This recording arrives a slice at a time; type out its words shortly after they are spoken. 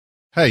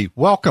Hey,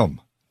 welcome.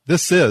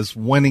 This is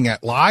Winning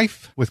at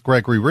Life with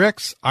Gregory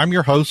Ricks. I'm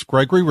your host,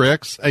 Gregory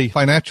Ricks, a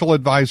financial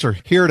advisor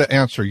here to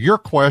answer your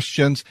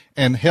questions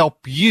and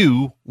help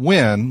you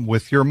win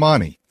with your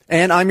money.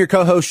 And I'm your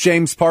co-host,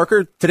 James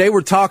Parker. Today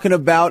we're talking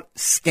about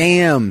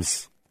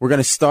scams. We're going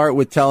to start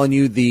with telling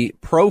you the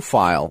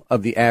profile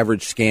of the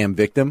average scam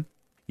victim.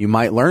 You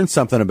might learn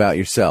something about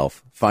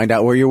yourself, find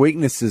out where your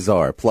weaknesses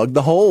are, plug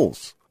the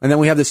holes. And then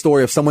we have the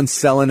story of someone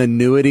selling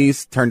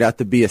annuities, turned out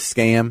to be a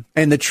scam.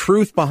 And the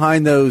truth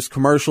behind those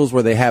commercials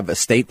where they have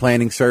estate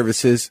planning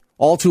services,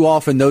 all too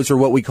often those are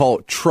what we call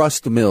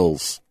trust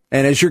mills.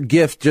 And as your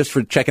gift just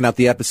for checking out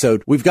the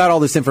episode, we've got all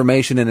this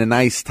information in a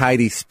nice,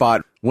 tidy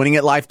spot.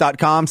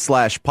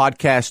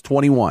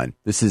 winningatlife.com/podcast21.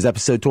 This is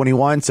episode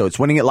 21, so it's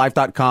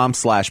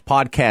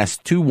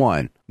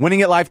winningatlife.com/podcast21.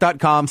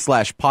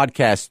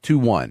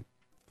 winningatlife.com/podcast21. All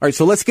right,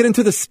 so let's get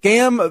into the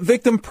scam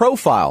victim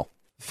profile.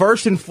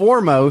 First and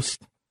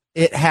foremost,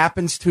 it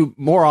happens to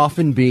more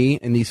often be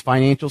in these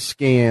financial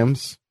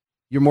scams,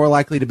 you're more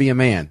likely to be a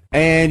man.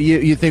 And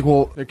you think,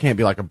 well, there can't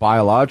be like a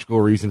biological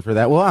reason for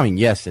that. Well, I mean,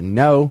 yes and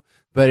no,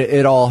 but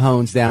it all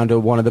hones down to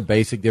one of the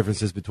basic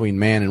differences between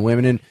man and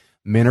women. And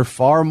men are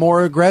far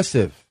more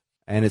aggressive.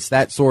 And it's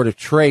that sort of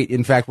trait.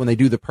 In fact, when they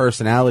do the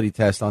personality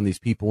test on these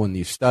people in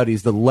these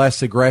studies, the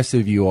less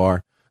aggressive you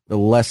are, the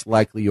less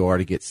likely you are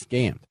to get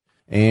scammed.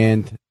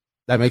 And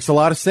that makes a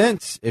lot of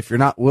sense. If you're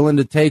not willing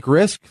to take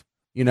risk,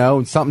 you know,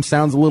 and something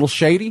sounds a little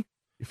shady,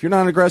 if you're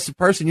not an aggressive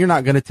person, you're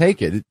not going to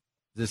take it. Does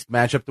this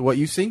match up to what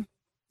you see?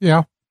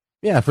 Yeah.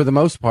 Yeah, for the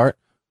most part.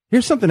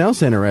 Here's something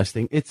else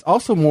interesting. It's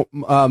also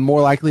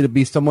more likely to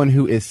be someone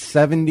who is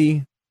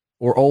 70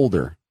 or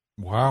older.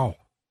 Wow.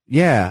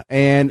 Yeah,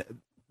 and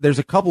there's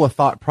a couple of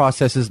thought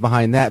processes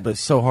behind that, but it's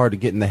so hard to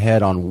get in the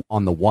head on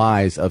the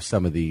whys of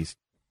some of these.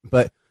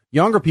 But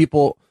younger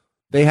people,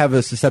 they have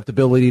a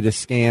susceptibility to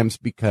scams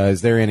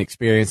because they're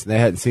inexperienced and they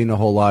hadn't seen a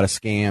whole lot of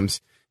scams.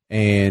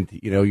 And,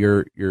 you know,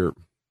 your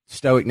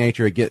stoic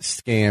nature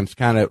against scams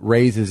kind of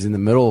raises in the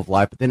middle of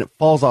life, but then it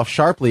falls off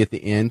sharply at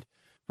the end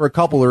for a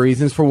couple of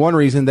reasons. For one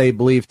reason, they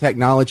believe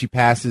technology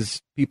passes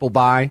people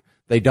by.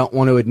 They don't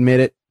want to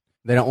admit it.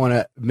 They don't want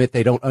to admit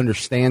they don't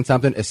understand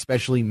something,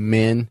 especially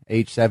men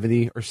age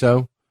 70 or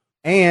so.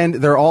 And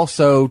they're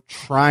also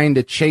trying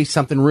to chase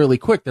something really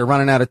quick. They're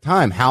running out of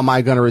time. How am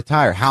I going to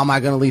retire? How am I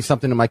going to leave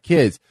something to my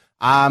kids?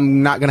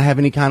 I'm not going to have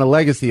any kind of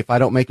legacy if I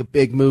don't make a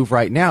big move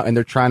right now. And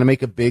they're trying to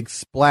make a big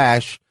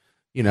splash,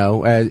 you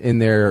know, in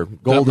their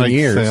golden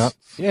years. Sense.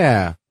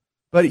 Yeah.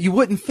 But you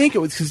wouldn't think it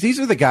was, because these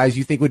are the guys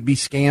you think would be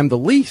scammed the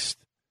least.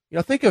 You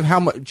know, think of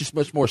how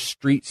much more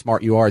street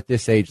smart you are at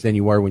this age than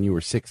you were when you were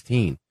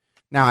 16.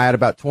 Now, add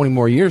about 20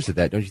 more years to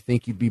that. Don't you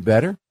think you'd be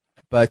better?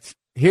 But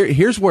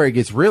here's where it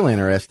gets real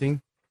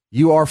interesting.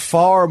 You are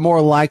far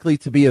more likely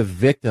to be a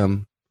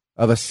victim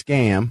of a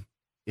scam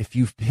if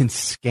you've been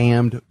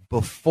scammed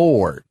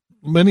before.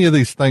 Many of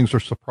these things are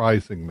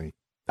surprising me.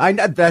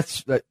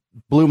 That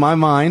blew my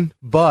mind,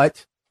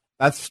 but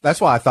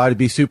that's why I thought it'd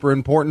be super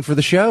important for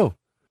the show.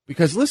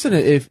 Because listen,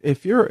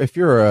 if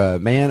you're a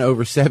man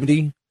over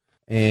 70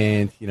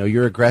 and you know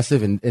you're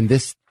aggressive and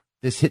this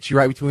hits you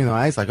right between the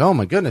eyes, like, oh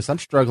my goodness, I'm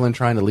struggling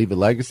trying to leave a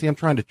legacy. I'm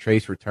trying to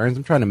trace returns.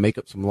 I'm trying to make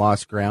up some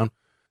lost ground,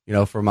 you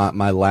know, for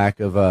my lack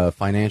of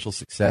financial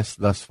success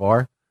thus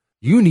far.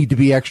 You need to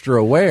be extra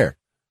aware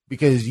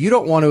because you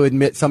don't want to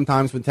admit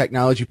sometimes when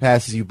technology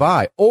passes you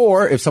by,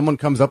 or if someone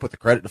comes up with a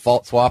credit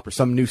default swap or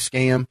some new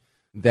scam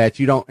that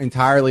you don't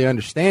entirely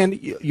understand.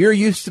 You're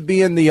used to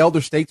being the elder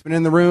statesman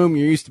in the room.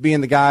 You're used to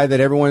being the guy that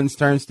everyone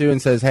turns to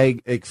and says, hey,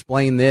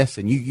 explain this.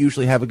 And you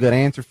usually have a good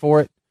answer for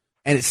it.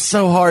 And it's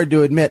so hard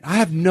to admit, I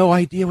have no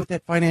idea what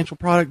that financial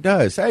product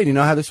does. Hey, do you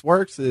know how this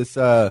works? This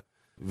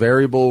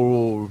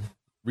variable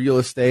real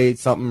estate,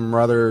 something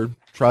or other,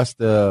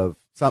 trust of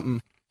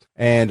something.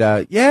 And,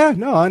 yeah,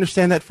 no, I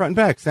understand that front and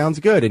back. Sounds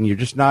good. And you're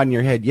just nodding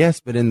your head, yes,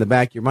 but in the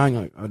back of your mind,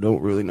 you're like, I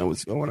don't really know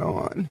what's going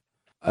on.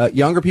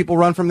 Younger people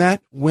run from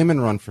that. Women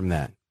run from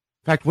that.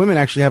 In fact, women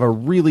actually have a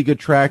really good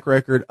track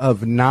record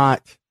of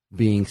not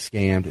being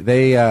scammed.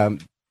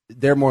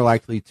 They're more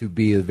likely to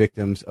be the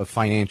victims of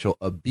financial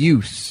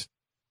abuse,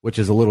 which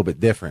is a little bit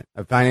different.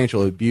 A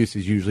financial abuse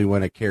is usually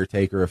when a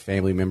caretaker, a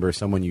family member,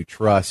 someone you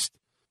trust,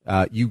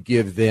 you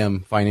give them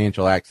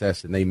financial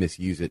access and they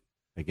misuse it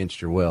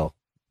against your will.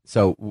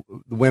 So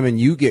the women,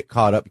 you get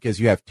caught up because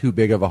you have too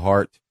big of a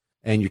heart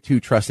and you're too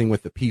trusting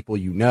with the people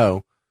you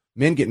know.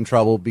 Men get in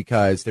trouble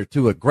because they're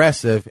too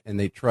aggressive and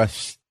they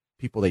trust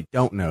people they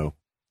don't know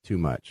too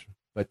much.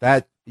 But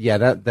that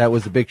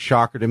was a big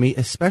shocker to me,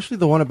 especially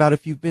the one about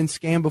if you've been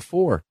scammed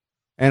before.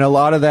 And a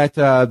lot of that,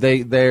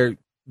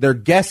 they're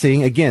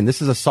guessing. Again,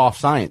 this is a soft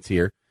science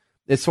here.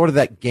 It's sort of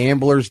that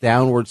gambler's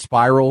downward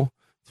spiral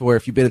to where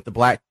if you've been at the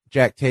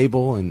blackjack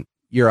table and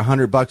you're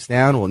 $100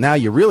 down, well, now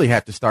you really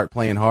have to start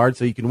playing hard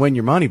so you can win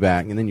your money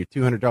back. And then you're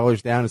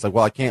 $200 down. It's like,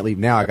 well, I can't leave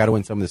now. I got to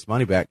win some of this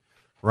money back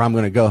or I'm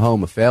going to go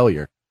home a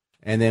failure.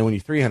 And then when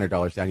you're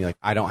 $300 down, you're like,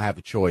 I don't have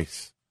a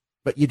choice.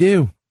 But you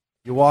do.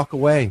 You walk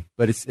away.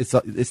 But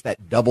it's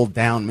that double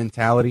down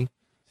mentality.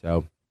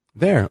 So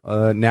there.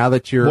 Now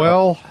that you're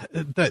Well,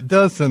 that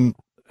doesn't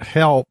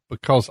help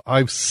because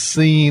I've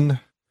seen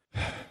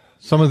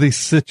some of these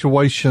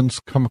situations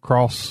come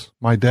across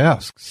my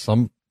desk,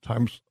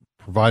 sometimes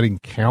providing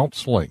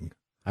counseling.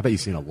 I bet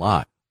you've seen a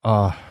lot.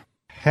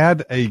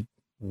 Had a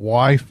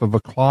wife of a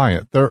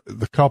client. They're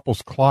the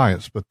couple's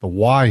clients, but the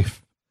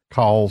wife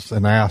calls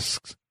and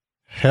asks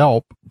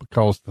help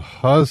because the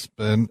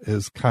husband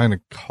is kind of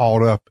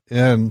caught up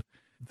in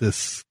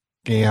this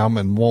scam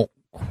and won't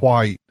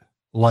quite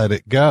let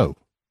it go.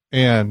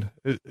 And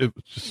it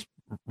was just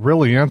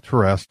really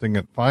interesting.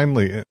 And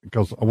finally,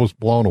 because I was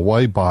blown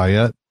away by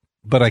it,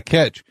 but I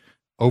catch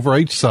over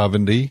age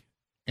 70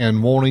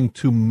 and wanting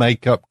to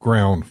make up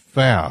ground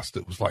fast.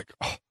 It was like,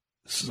 oh,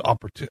 this is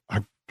opportunity.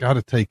 I've got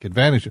to take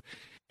advantage of it.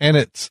 And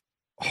it's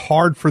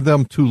hard for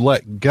them to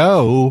let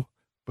go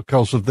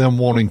because of them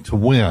wanting to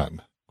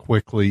win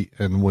quickly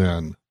and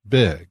win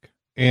big.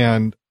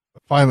 And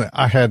finally,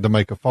 I had to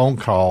make a phone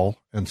call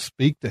and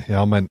speak to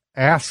him and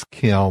ask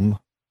him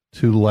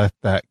to let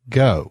that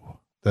go,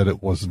 that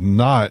it was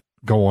not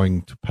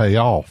going to pay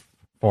off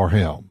for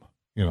him.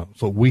 You know,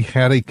 so we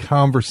had a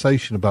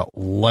conversation about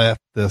let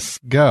this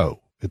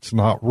go. It's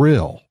not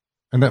real.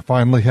 And that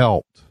finally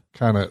helped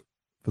kind of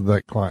for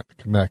that client to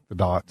connect the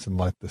dots and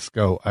let this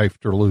go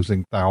after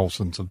losing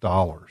thousands of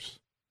dollars.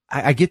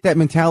 I get that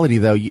mentality,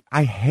 though.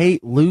 I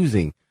hate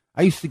losing.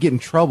 I used to get in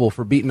trouble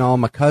for beating all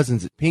my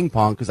cousins at ping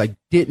pong because I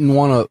didn't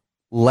want to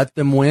let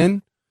them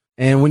win.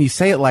 And when you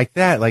say it like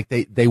that, like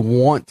they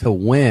want to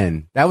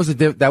win, that was a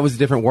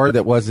different word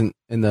that wasn't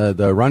in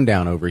the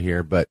rundown over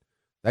here, but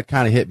that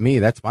kind of hit me.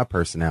 That's my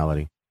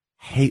personality.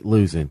 Hate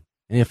losing.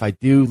 And if I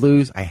do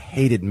lose, I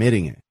hate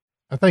admitting it.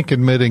 I think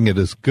admitting it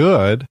is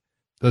good.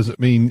 Doesn't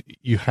mean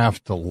you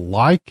have to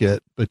like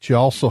it, but you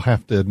also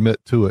have to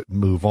admit to it and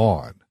move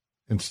on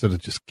instead of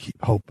just keep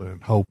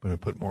hoping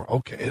and put more.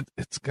 Okay,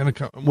 it's going to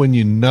come when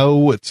you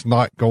know it's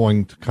not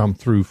going to come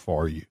through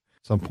for you.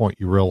 At some point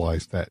you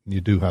realize that and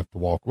you do have to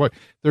walk away.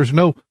 There's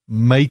no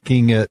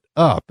making it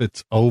up.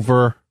 It's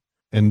over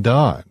and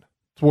done.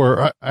 It's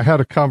where I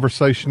had a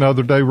conversation the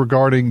other day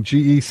regarding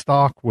GE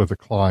stock with a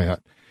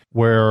client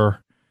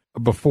where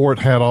before it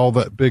had all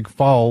that big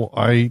fall,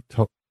 I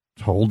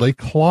told a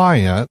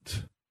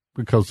client,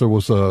 because there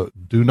was a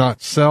do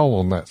not sell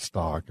on that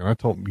stock. And I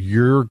told him,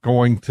 you're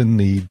going to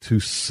need to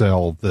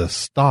sell this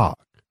stock.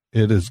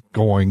 It is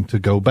going to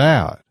go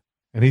bad.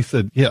 And he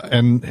said, yeah.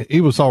 And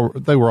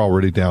they were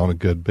already down a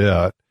good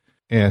bit.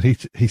 And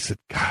he said,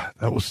 God,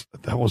 that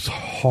was a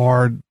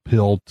hard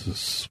pill to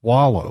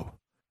swallow,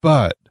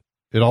 but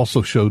it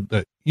also showed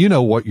that you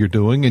know what you're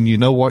doing and you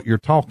know what you're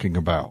talking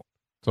about.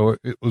 So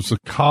it was a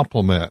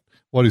compliment.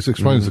 What he's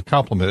explaining is a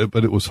compliment,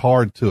 but it was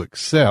hard to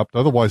accept.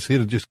 Otherwise, he'd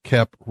have just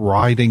kept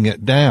writing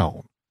it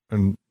down.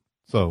 And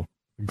so,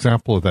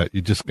 example of that,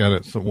 you just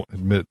got to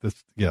admit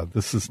this. Yeah,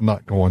 this is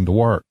not going to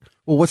work.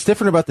 Well, what's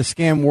different about the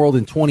scam world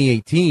in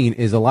 2018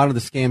 is a lot of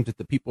the scams that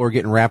the people are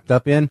getting wrapped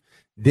up in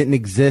didn't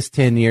exist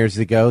 10 years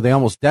ago. They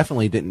almost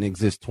definitely didn't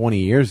exist 20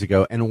 years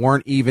ago and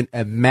weren't even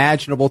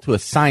imaginable to a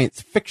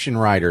science fiction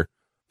writer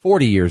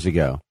 40 years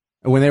ago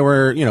when they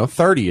were,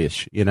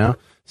 30-ish,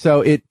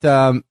 So it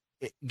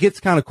gets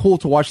kind of cool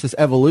to watch this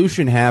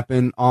evolution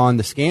happen on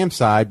the scam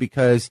side,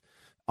 because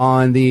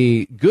on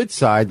the good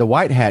side, the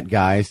white hat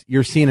guys,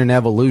 you're seeing an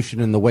evolution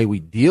in the way we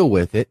deal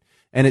with it.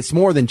 And it's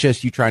more than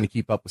just you trying to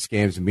keep up with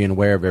scams and being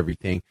aware of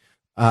everything.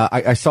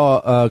 I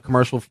saw a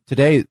commercial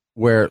today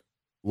where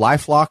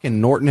LifeLock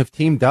and Norton have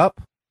teamed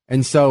up.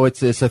 And so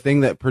it's a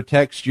thing that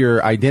protects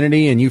your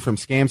identity and you from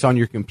scams on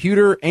your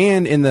computer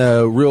and in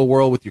the real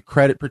world with your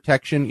credit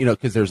protection,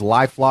 because there's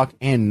LifeLock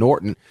and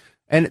Norton.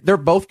 And they're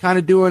both kind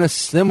of doing a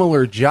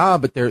similar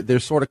job, but they're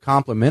sort of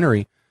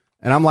complementary.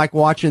 And I'm like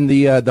watching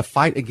the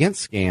fight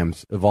against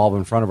scams evolve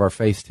in front of our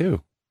face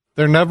too.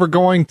 They're never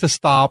going to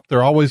stop.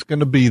 They're always going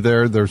to be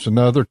there. There's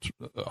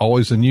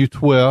always a new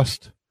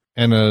twist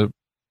and a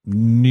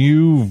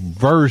new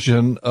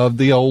version of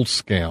the old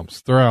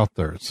scams. They're out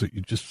there. So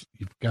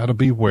you've got to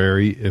be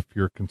wary. If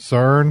you're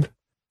concerned,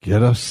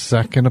 get a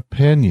second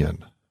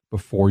opinion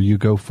before you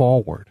go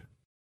forward.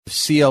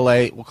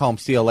 CLA, we'll call them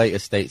CLA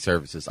Estate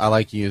Services. I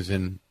like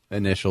using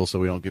initials so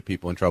we don't get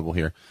people in trouble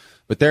here.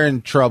 But they're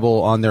in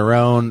trouble on their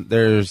own.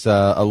 There's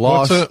a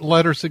loss. What's the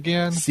letters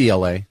again?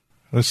 CLA.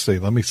 Let's see.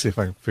 Let me see if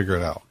I can figure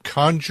it out.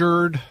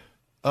 Conjured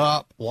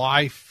up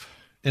life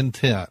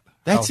intent.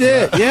 That's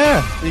it.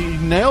 Yeah, you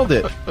nailed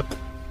it.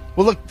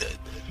 Well, look,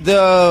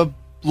 the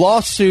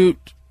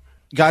lawsuit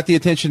got the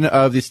attention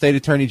of the state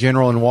attorney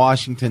general in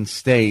Washington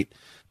State.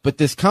 But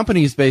this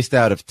company is based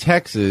out of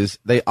Texas.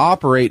 They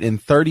operate in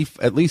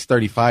at least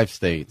 35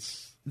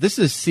 states. This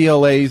is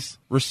CLA's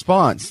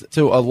response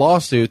to a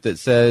lawsuit that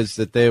says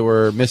that they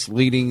were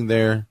misleading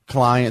their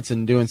clients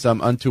and doing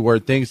some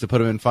untoward things to put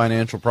them in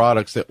financial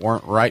products that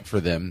weren't right for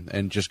them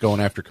and just going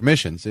after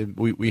commissions.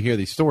 We hear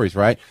these stories,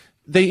 right?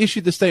 They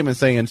issued the statement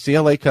saying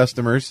CLA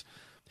customers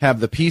have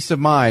the peace of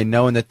mind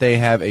knowing that they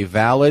have a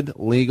valid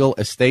legal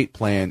estate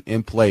plan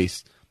in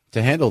place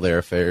to handle their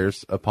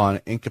affairs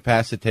upon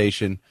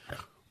incapacitation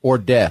or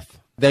death.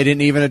 They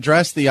didn't even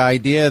address the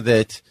idea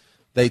that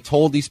They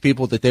told these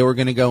people that they were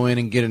going to go in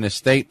and get an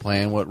estate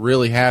plan. What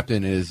really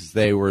happened is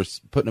they were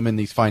putting them in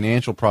these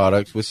financial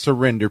products with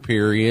surrender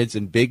periods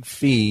and big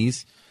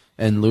fees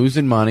and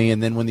losing money.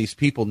 And then when these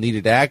people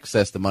needed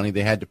access to money,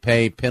 they had to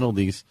pay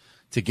penalties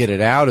to get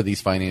it out of these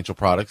financial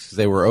products because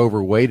they were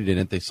overweighted in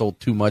it. They sold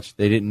too much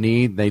they didn't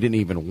need, they didn't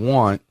even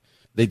want.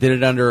 They did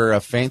it under a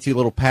fancy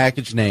little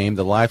package name,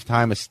 the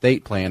Lifetime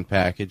Estate Plan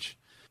package.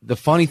 The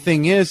funny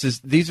thing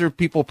is these are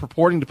people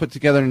purporting to put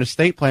together an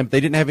estate plan, but they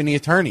didn't have any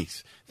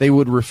attorneys. They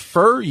would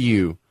refer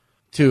you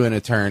to an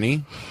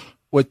attorney.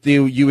 What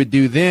you would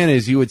do then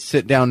is you would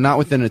sit down, not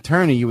with an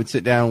attorney, you would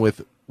sit down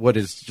with what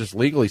is just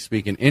legally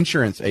speaking,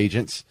 insurance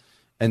agents,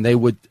 and they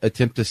would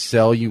attempt to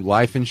sell you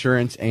life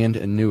insurance and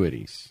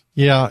annuities.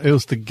 Yeah, it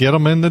was to get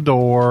them in the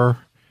door,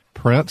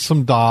 print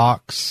some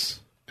docs,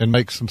 and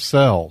make some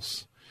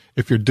sales.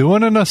 If you're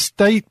doing an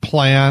estate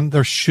plan,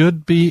 there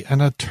should be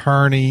an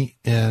attorney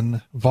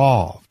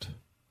involved.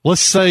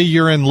 Let's say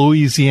you're in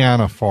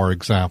Louisiana, for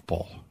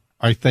example.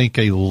 I think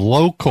a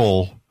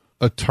local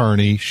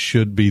attorney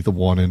should be the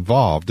one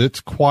involved.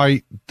 It's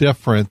quite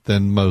different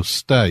than most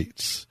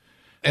states.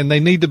 And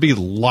they need to be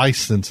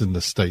licensed in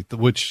the state,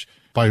 which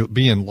by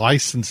being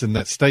licensed in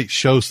that state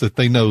shows that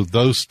they know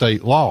those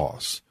state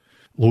laws.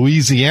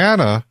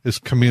 Louisiana is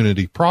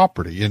community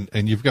property,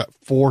 and you've got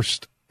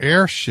forced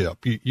heirship.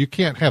 You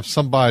can't have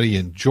somebody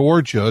in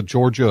Georgia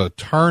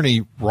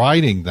attorney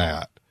writing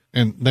that.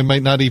 And they may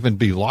not even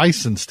be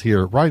licensed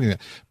here writing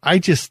it. I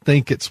just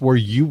think it's where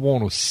you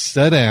want to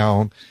sit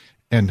down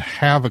and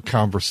have a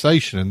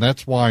conversation. And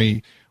that's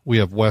why we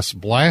have Wes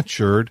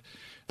Blanchard,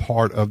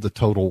 part of the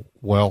Total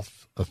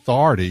Wealth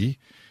Authority.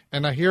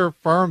 And I hear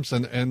firms,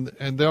 and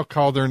they'll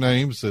call their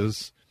names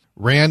as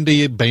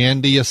Randy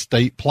Bandy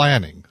Estate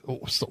Planning,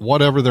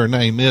 whatever their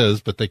name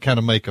is, but they kind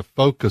of make a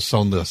focus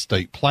on the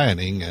estate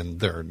planning,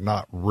 and they're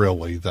not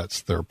really.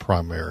 That's their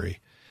primary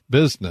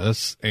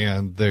business,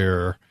 and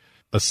their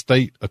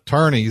estate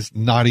attorneys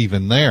not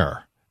even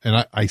there.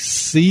 And I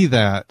see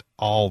that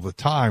all the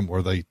time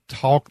where they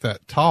talk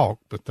that talk,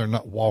 but they're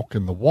not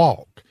walking the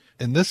walk.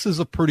 And this is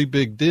a pretty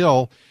big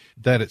deal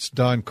that it's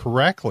done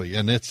correctly.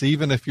 And it's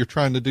even if you're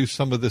trying to do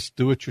some of this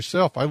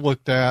do-it-yourself. I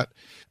looked at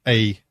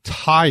a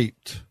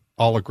typed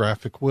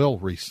holographic will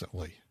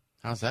recently.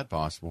 How's that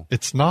possible?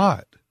 It's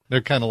not.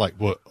 They're kind of like,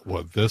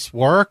 would this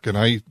work? And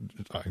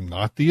I'm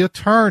not the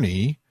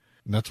attorney,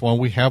 and that's why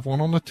we have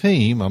one on the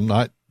team. I'm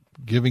not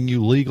giving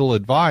you legal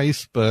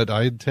advice, but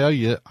I'd tell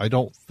you, I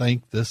don't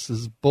think this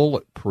is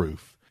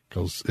bulletproof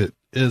because it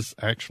is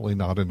actually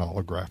not an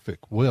holographic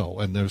will.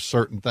 And there's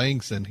certain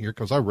things in here,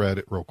 because I read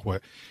it real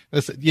quick. I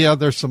said, yeah,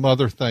 there's some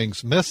other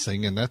things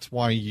missing, and that's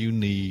why you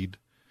need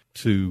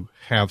to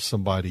have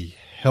somebody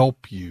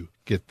help you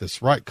get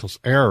this right, because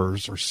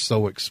errors are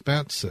so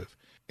expensive.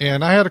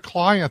 And I had a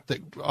client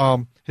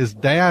that his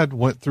dad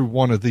went through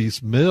one of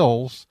these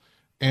mills,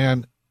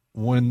 and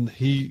when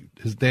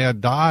his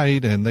dad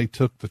died and they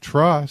took the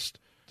trust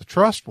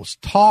was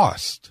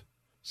tossed.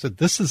 Said,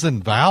 this is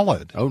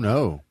invalid. Oh,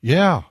 no.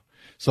 Yeah.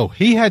 So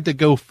he had to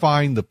go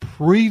find the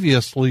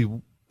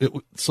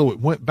so it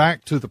went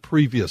back to the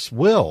previous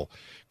will,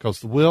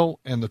 because the will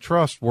and the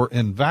trust were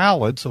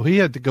invalid. So he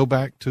had to go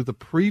back to the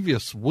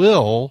previous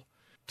will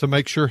to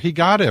make sure he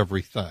got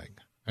everything.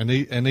 And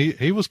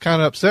he was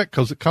kind of upset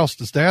because it cost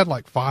his dad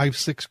like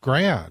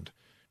 $5,000-6,000,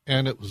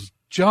 and it was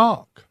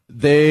junk.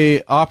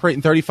 They operate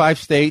in 35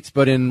 states,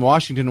 but in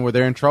Washington, where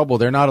they're in trouble,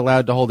 they're not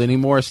allowed to hold any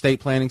more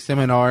estate planning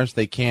seminars.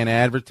 They can't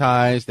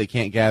advertise. They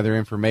can't gather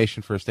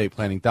information for estate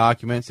planning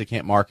documents. They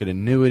can't market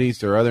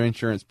annuities or other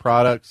insurance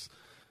products.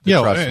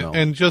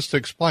 And just to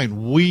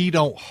explain, we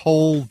don't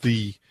hold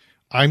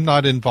I'm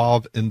not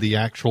involved in the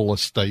actual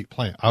estate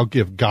plan. I'll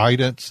give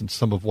guidance and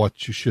some of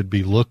what you should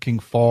be looking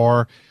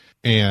for.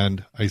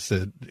 And I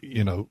said,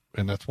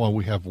 and that's why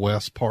we have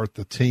Wes part of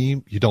the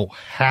team. You don't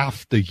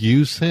have to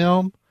use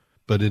him,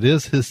 but it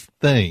is his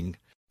thing.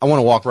 I want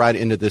to walk right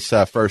into this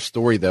first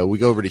story, though. We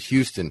go over to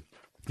Houston.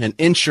 An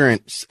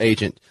insurance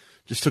agent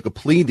just took a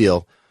plea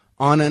deal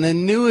on an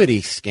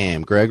annuity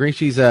scam, Gregory.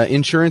 She's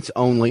insurance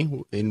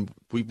only, and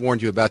we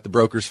warned you about the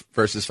brokers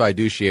versus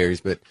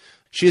fiduciaries, but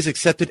she has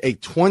accepted a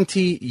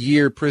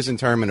 20-year prison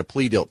term and a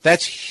plea deal.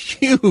 That's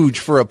huge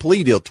for a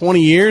plea deal.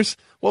 20 years?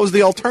 What was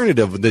the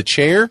alternative? The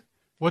chair?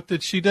 What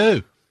did she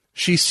do?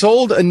 She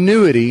sold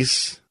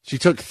annuities. She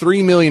took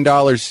 $3 million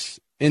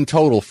in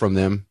total from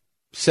them,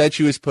 said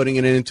she was putting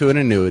it into an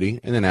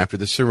annuity, and then after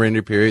the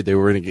surrender period, they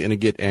were going to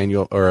get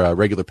annual or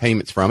regular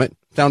payments from it.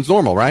 Sounds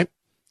normal, right?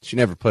 She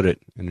never put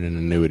it in an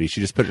annuity. She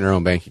just put it in her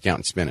own bank account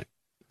and spent it.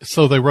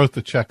 So they wrote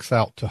the checks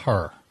out to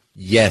her.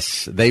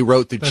 Yes, they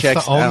wrote the checks out.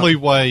 That's the only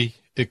way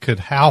it could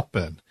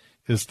happen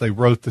is they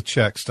wrote the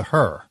checks to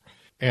her.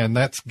 And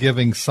that's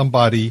giving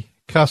somebody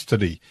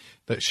custody.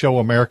 That show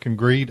American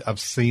Greed, I've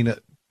seen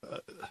it,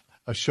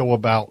 a show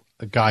about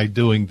a guy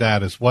doing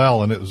that as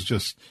well, and it was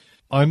just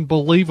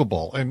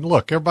unbelievable. And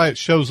look, everybody that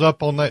shows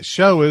up on that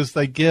show is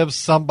they give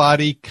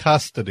somebody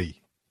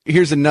custody.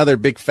 Here's another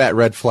big fat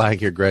red flag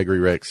here, Gregory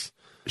Ricks.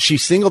 She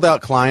singled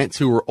out clients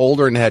who were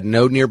older and had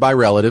no nearby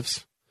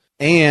relatives,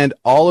 and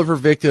all of her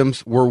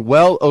victims were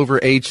well over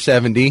age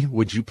 70.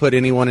 Would you put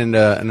anyone in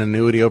an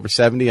annuity over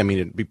 70? I mean,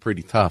 it'd be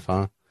pretty tough,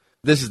 huh?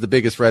 This is the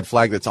biggest red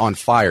flag that's on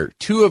fire.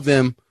 2 of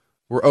them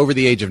were over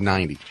the age of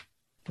 90.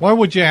 Why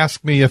would you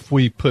ask me if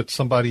we put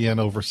somebody in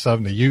over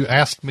 70? You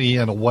asked me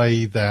in a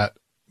way that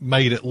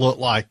made it look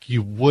like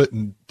you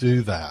wouldn't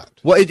do that.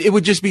 Well, it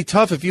would just be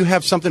tough if you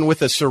have something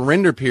with a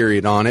surrender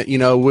period on it. You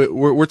know,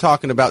 we're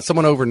talking about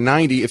someone over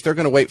 90. If they're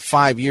going to wait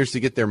 5 years to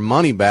get their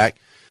money back,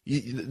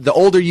 the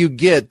older you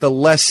get, the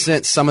less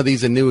sense some of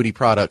these annuity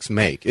products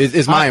make,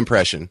 is my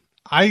impression.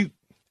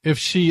 If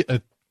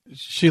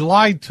she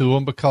lied to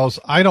him, because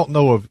I don't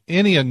know of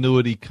any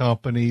annuity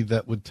company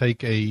that would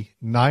take a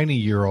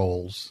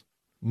 90-year-old's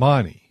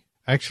money.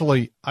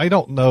 Actually, I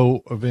don't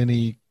know of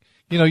any.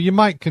 You know, you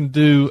might can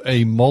do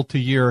a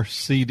multi-year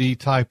CD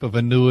type of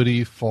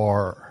annuity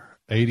for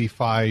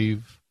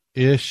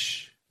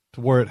 85-ish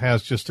to where it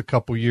has just a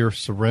couple year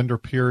surrender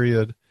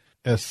period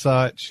as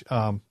such.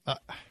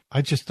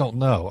 I just don't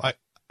know.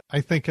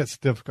 I think it's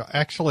difficult.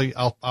 Actually,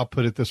 I'll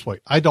put it this way.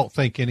 I don't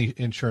think any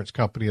insurance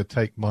company would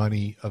take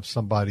money of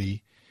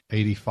somebody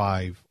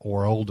 85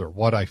 or older.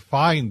 What I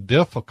find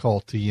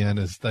difficulty in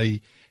is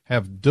they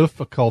have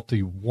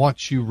difficulty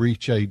once you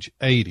reach age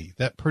 80.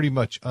 That pretty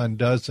much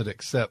undoes it,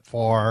 except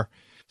for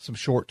some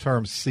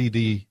short-term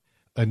CD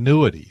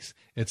annuities.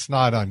 It's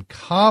not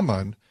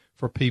uncommon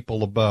for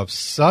people above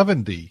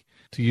 70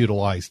 to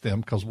utilize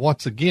them because,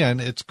 once again,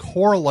 it's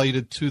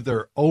correlated to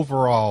their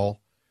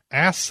overall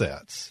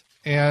assets.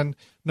 And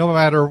no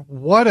matter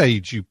what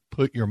age you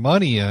put your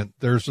money in,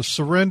 there's a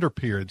surrender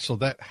period. So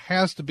that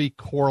has to be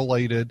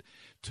correlated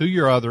to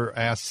your other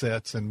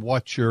assets and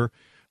what your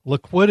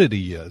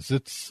liquidity is.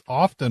 It's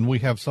often we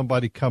have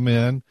somebody come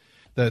in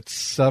that's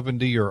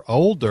 70 or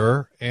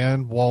older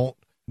and won't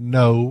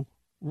know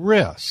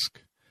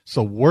risk.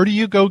 So where do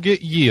you go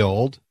get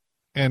yield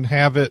and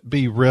have it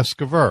be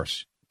risk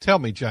averse? Tell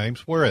me,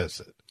 James, where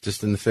is it?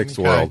 Just in the fixed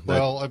world.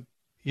 Well,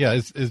 yeah,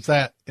 is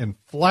that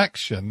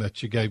inflection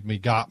that you gave me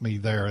got me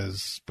there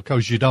is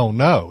because you don't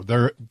know.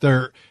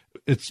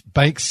 It's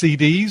bank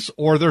CDs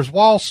or there's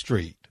Wall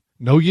Street.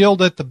 No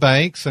yield at the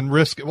banks and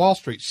risk at Wall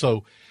Street.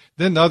 So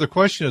then the other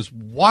question is,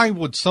 why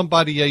would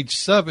somebody age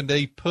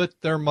 70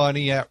 put their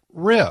money at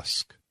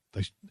risk?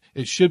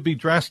 It should be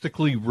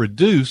drastically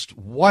reduced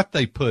what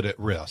they put at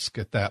risk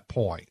at that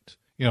point.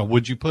 You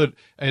know,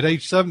 at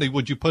age 70,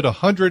 would you put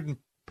 100%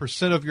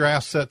 of your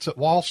assets at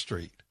Wall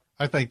Street?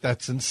 I think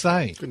that's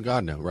insane. Good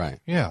God, no, right.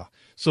 Yeah.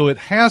 So it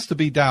has to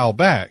be dialed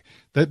back.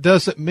 That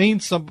doesn't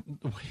mean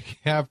we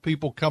have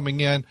people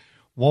coming in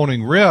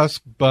wanting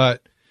risk,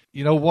 but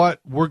you know what?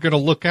 We're going to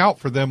look out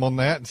for them on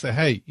that and say,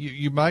 hey,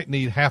 you might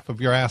need half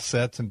of your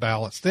assets in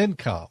balanced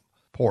income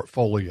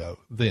portfolio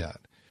then.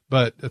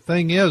 But the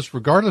thing is,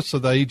 regardless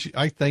of the age,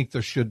 I think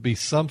there should be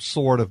some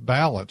sort of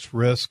balance,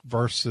 risk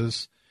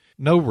versus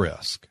no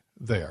risk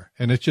there.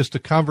 And it's just a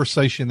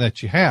conversation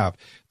that you have.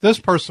 This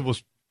person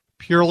was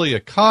purely a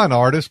con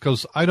artist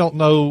because I don't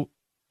know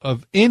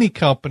of any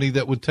company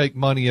that would take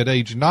money at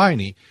age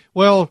 90.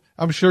 Well,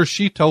 I'm sure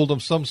she told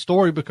them some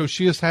story because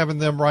she is having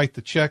them write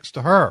the checks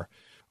to her.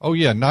 Oh,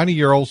 yeah,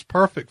 90-year-old's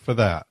perfect for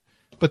that.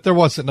 But there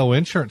wasn't no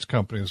insurance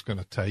company that was going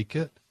to take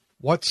it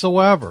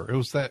whatsoever. It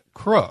was that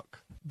crook.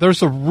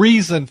 There's a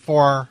reason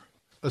for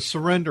a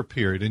surrender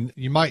period, and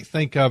you might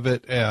think of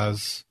it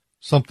as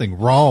something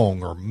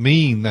wrong or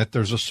mean that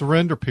there's a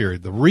surrender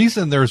period. The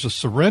reason there's a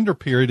surrender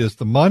period is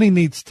the money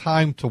needs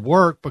time to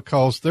work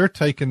because they're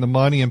taking the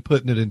money and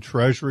putting it in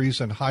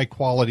treasuries and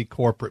high-quality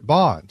corporate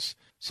bonds.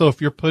 So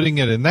if you're putting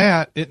it in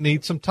that, it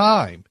needs some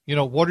time. You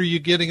know, what are you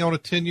getting on a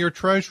 10-year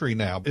treasury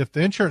now? If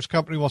the insurance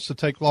company wants to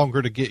take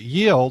longer to get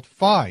yield,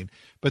 fine.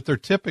 But they're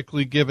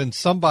typically giving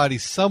somebody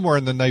somewhere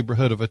in the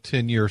neighborhood of a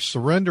 10-year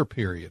surrender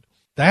period.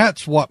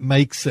 That's what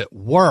makes it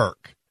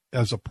work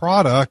as a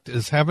product,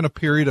 is having a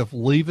period of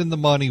leaving the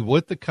money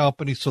with the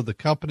company so the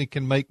company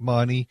can make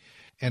money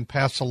and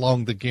pass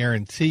along the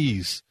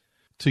guarantees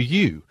to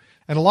you.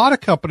 And a lot of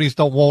companies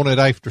don't want it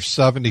after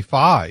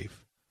 75.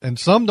 And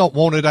some don't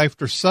want it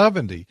after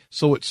 70.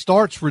 So it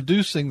starts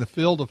reducing the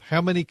field of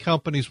how many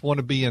companies want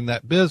to be in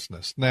that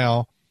business.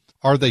 Now,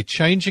 are they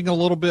changing a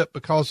little bit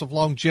because of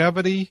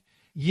longevity?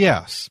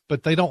 Yes,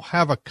 but they don't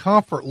have a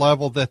comfort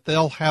level that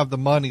they'll have the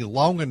money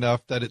long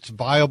enough that it's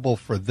viable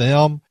for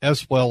them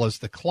as well as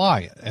the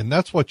client. And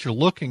that's what you're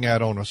looking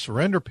at on a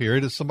surrender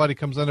period. If somebody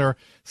comes in there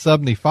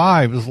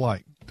 75, is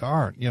like,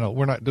 darn,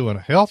 we're not doing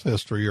a health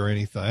history or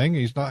anything.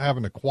 He's not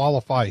having to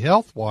qualify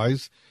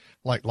health-wise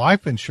like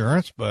life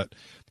insurance, but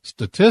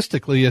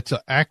statistically, it's an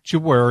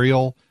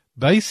actuarial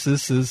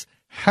basis is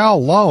how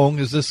long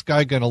is this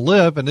guy going to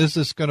live and is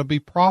this going to be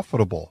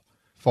profitable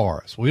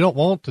for us? We don't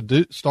want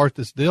to start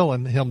this deal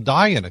and him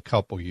die in a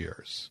couple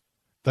years.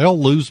 They'll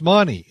lose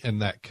money in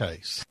that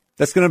case.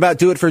 That's going to about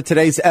do it for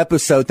today's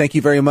episode. Thank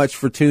you very much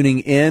for tuning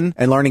in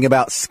and learning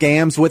about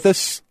scams with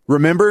us.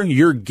 Remember,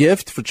 your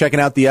gift for checking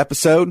out the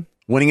episode,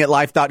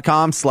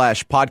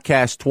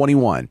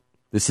 winningatlife.com/podcast21.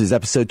 This is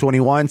episode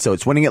 21, so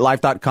it's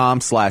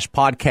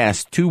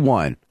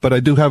winningatlife.com/podcast21. But I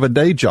do have a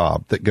day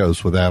job that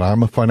goes with that.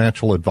 I'm a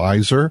financial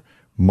advisor,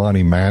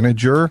 money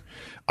manager,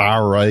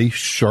 IRA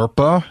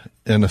Sherpa,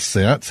 in a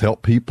sense,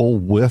 help people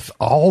with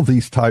all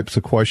these types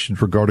of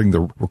questions regarding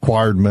the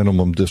required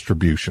minimum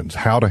distributions,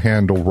 how to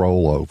handle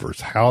rollovers,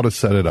 how to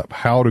set it up,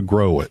 how to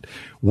grow it.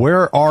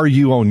 Where are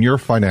you on your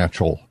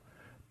financial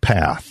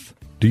path?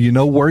 Do you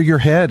know where you're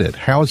headed?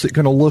 How is it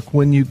going to look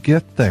when you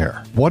get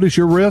there? What is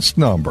your risk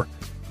number?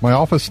 My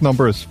office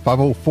number is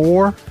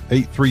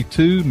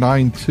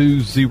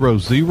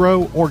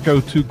 504-832-9200 or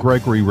go to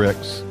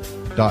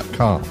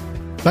GregoryRicks.com.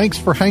 Thanks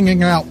for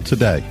hanging out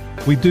today.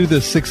 We do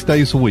this 6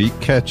 days a week.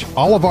 Catch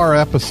all of our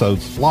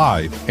episodes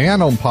live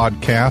and on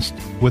podcast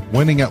with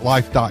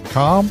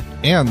winningatlife.com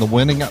and the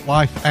Winning at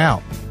Life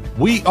app.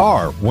 We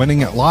are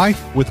Winning at Life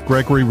with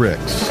Gregory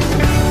Ricks.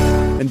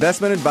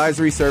 Investment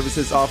advisory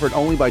services offered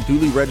only by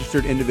duly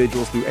registered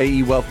individuals through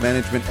AE Wealth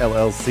Management,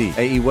 LLC.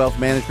 AE Wealth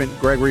Management,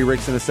 Gregory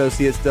Ricks &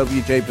 Associates,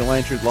 W.J.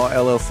 Blanchard Law,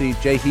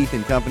 LLC, J. Heath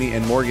 & Company,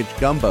 and Mortgage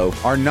Gumbo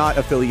are not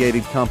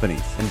affiliated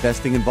companies.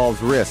 Investing involves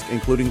risk,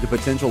 including the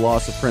potential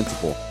loss of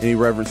principal. Any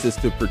references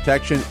to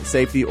protection,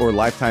 safety, or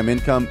lifetime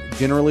income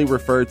generally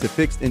refer to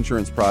fixed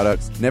insurance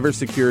products, never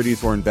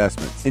securities or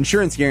investments.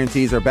 Insurance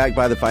guarantees are backed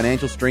by the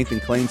financial strength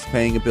and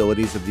claims-paying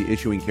abilities of the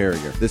issuing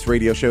carrier. This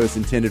radio show is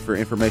intended for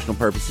informational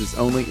purposes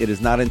only. It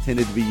is not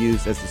intended to be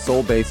used as the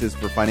sole basis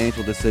for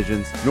financial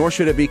decisions, nor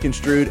should it be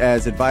construed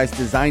as advice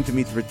designed to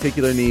meet the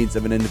particular needs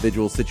of an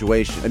individual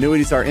situation.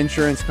 Annuities are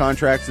insurance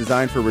contracts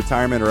designed for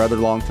retirement or other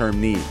long-term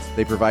needs.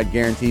 They provide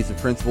guarantees of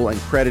principal and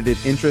credited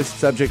interest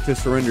subject to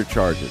surrender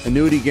charges.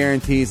 Annuity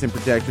guarantees and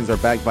protections are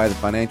backed by the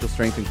financial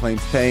strength and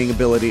claims-paying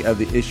ability of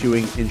the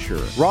issuing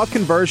insurer. Roth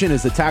conversion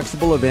is a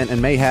taxable event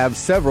and may have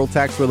several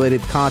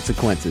tax-related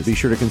consequences. Be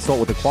sure to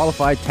consult with a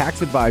qualified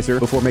tax advisor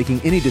before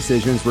making any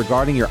decisions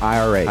regarding your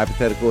IRA.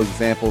 Hypothetical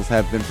examples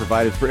have been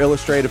provided for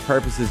illustrative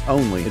purposes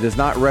only. It does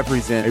not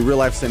represent a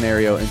real-life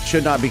scenario and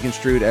should not be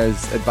construed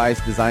as advice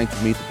designed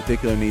to meet the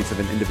particular needs of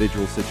an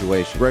individual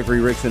situation. Gregory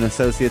Ricks &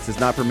 Associates is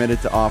not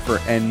permitted to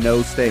offer, and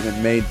no statement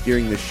made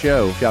during the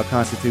show shall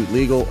constitute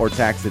legal or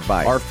tax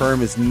advice. Our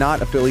firm is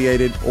not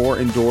affiliated or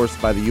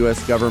endorsed by the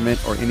U.S.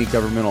 government or any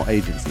governmental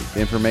agency.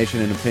 The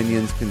information and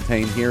opinions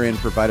contained herein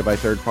provided by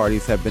third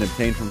parties have been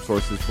obtained from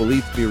sources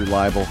believed to be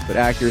reliable, but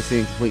accuracy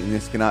and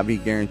completeness cannot be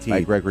guaranteed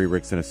by Gregory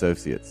Ricks &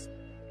 Associates.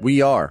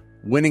 We are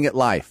Winning at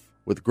Life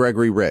with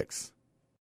Gregory Ricks.